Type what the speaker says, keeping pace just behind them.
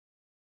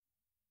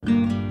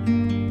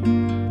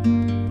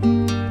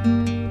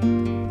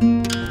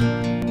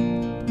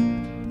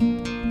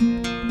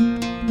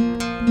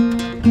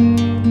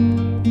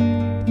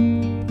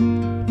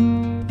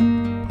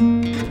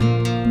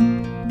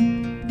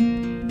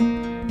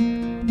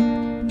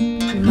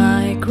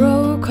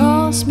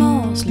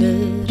Microcosmos,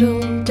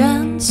 little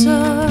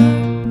dancer.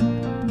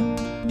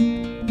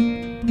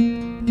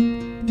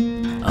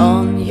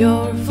 On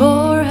your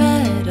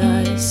forehead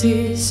I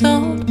see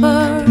salt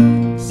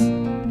burns.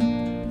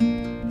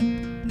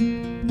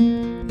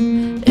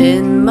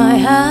 In my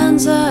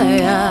hands I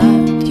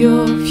have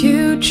your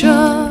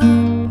future,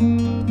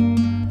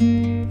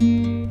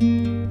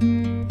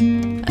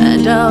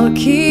 and I'll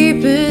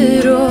keep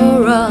it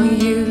or I'll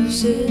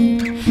use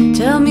it.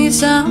 Tell me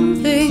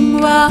something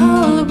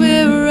while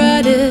we're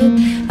at it.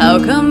 How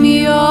come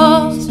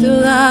you're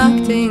still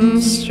acting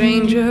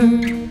stranger?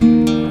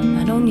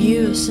 I known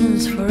you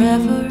since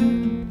forever.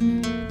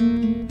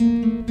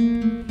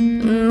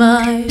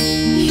 My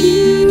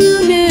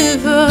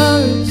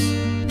universe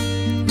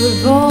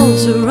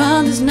revolves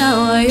around us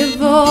now. I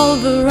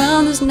evolve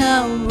around us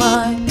now.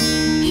 My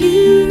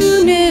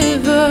universe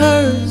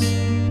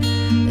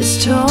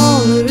is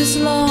taller, it's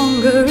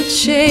longer, it's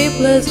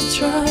shapeless, it's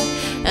right,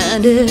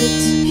 and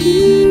it's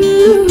you.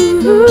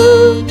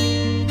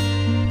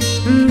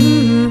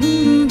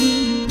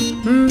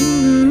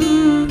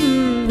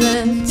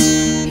 That's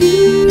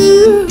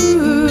you.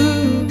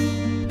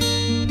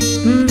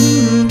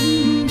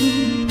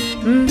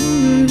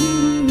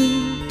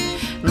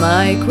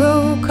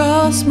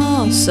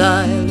 Microcosmos,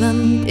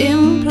 silent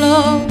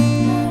implode.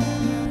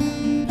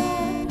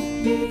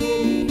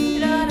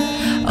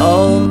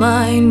 All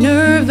my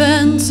nerve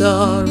ends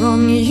are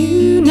on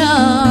you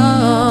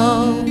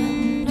now.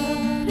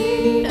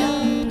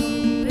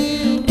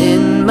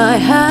 In my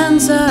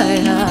hands I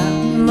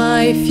have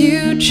my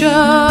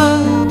future,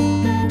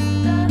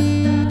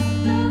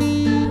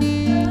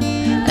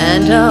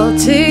 and I'll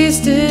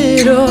taste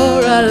it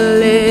or I'll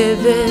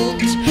live it.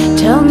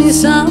 Tell me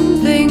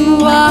something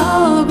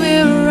while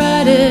we're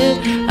at it.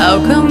 How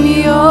come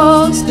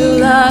you're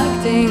still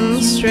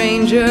acting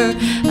stranger?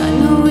 I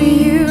know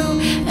you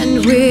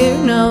and we're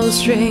no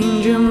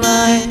stranger.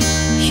 My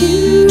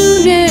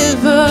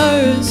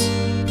universe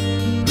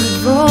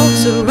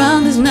revolves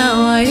around us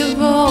now. I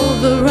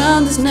evolve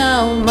around us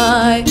now.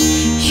 My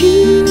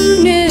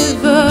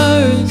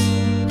universe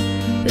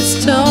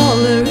is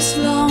taller, it's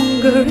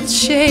longer, it's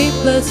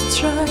shapeless,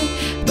 it's right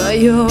by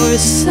your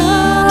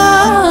side.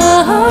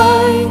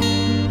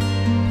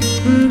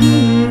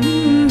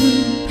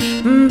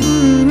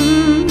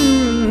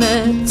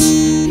 It's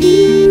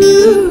you.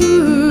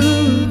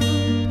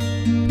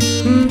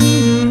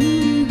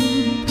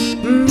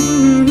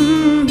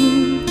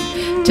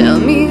 Tell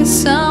me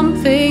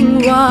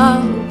something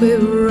while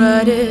we're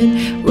at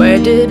it. Where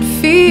did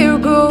fear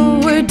go?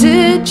 Where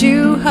did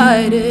you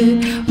hide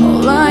it?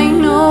 All I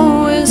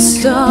know is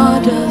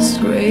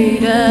stardust,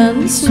 great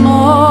and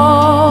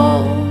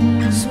small.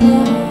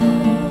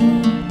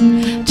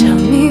 Tell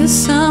me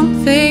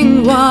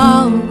something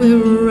while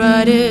we're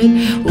at it.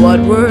 What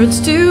words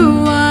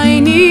do I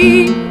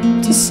need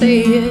to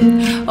say it?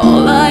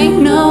 All I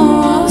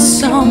know are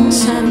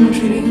songs and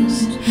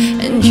dreams,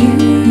 and you.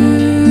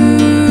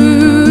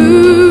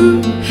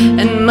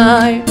 And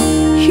my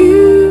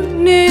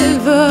universe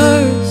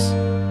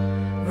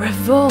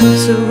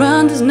revolves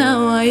around us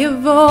now. I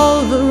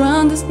evolve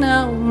around us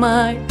now.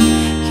 My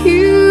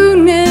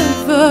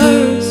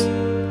universe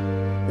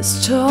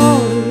is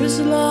taller, it's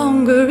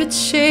longer, it's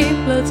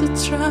shapeless,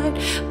 it's right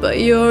by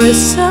your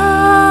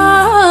side.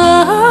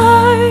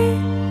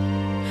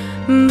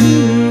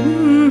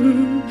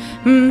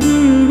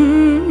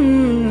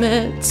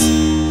 It's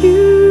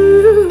you.